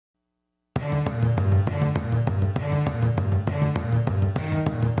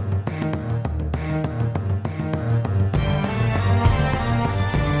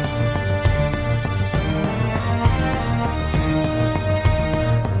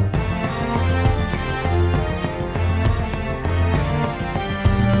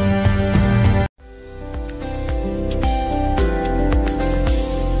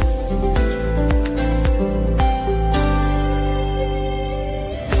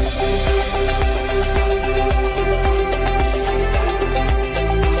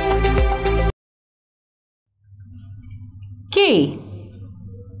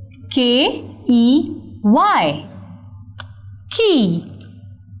K-E-Y, key.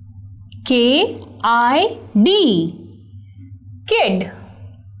 K-I-D, kid.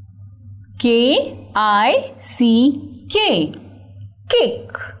 K-I-C-K,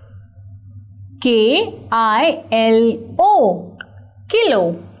 kick. K-I-L-O, kilo.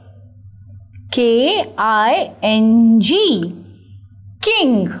 K-I-N-G,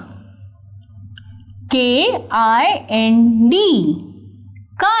 king. K-I-N-D,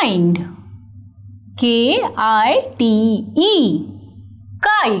 kind. K-I-T-E,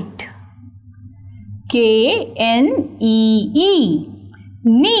 kite. K-N-E-E,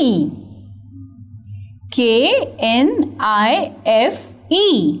 knee. K-N-I-F-E,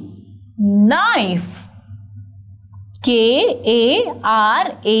 knife. K-A-R-A-T-E,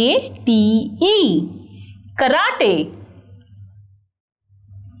 karate.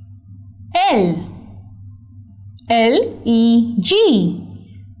 L, L-E-G,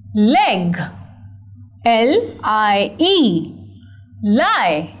 leg. L-I-E,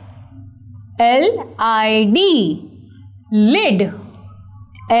 lie. L-I-D, lid.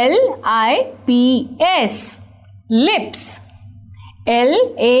 L-I-P-S, lips.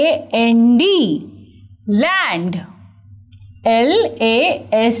 L-A-N-D, land.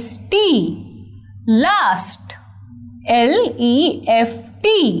 L-A-S-T, last. L-E-F-T,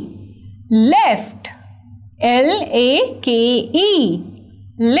 left. L-A-K-E,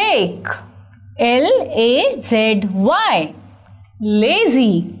 lake. L-A-Z-Y,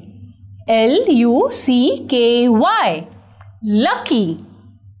 lazy. L-U-C-K-Y, lucky.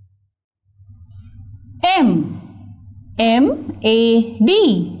 M, M-A-D,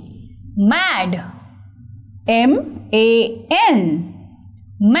 mad. M-A-N,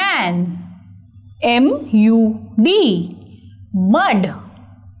 man. M-U-D, mud.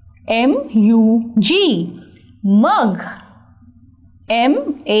 M-U-G, mug.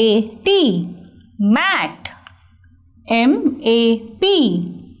 M-A-T, mat. M-A-P,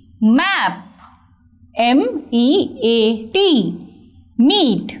 map. M-E-A-T,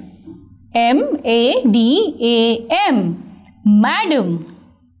 meat. M-A-D-A-M, madam.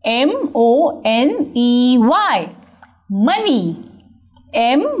 M-O-N-E-Y, money.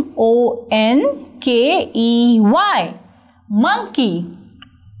 M-O-N-K-E-Y, monkey.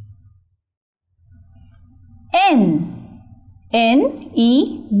 N,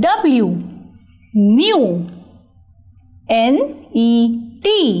 N-E-W, new. N-E-T,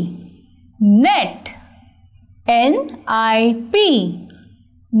 net. N-I-P,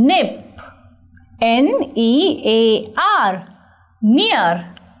 nip. N-E-A-R,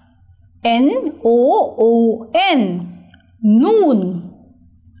 near. N-O-O-N, noon.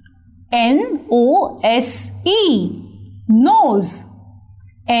 N-O-S-E, nose.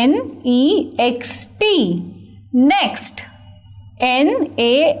 N-E-X-T, next.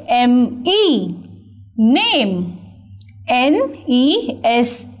 N-A-M-E, name.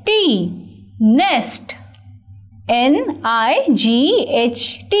 N-E-S-T, nest. N-I-G-H-T,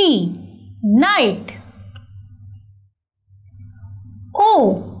 night.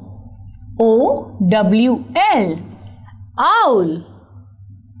 O, O-W-L, owl.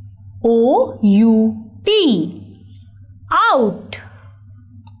 O-U-T, out.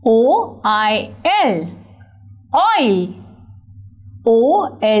 O-I-L, oil.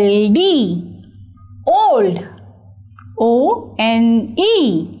 O-L-D, old.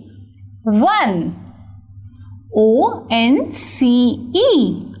 O-N-E, one. O-N-C-E,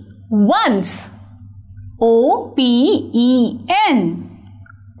 once. O-P-E-N,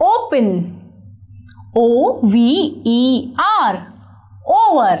 open. O-V-E-R,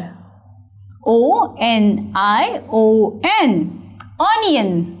 over. O-N-I-O-N,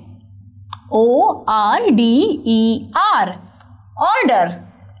 onion. O-R-D-E-R, order.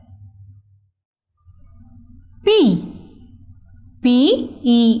 P,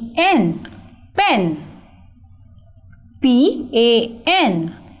 P-E-N, pen.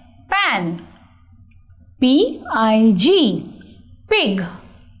 P-A-N, pan. P-I-G, pig.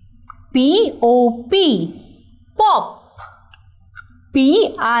 P-O-P, pop.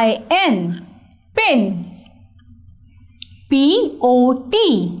 P-I-N, pin. P-O-T,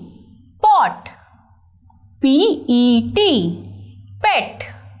 pot. P-E-T, pet.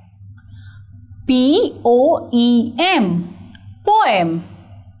 P-O-E-M, poem.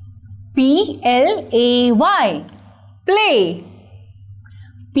 P-L-A-Y, play.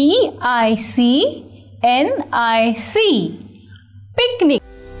 P-I-C-N-I-C, picnic.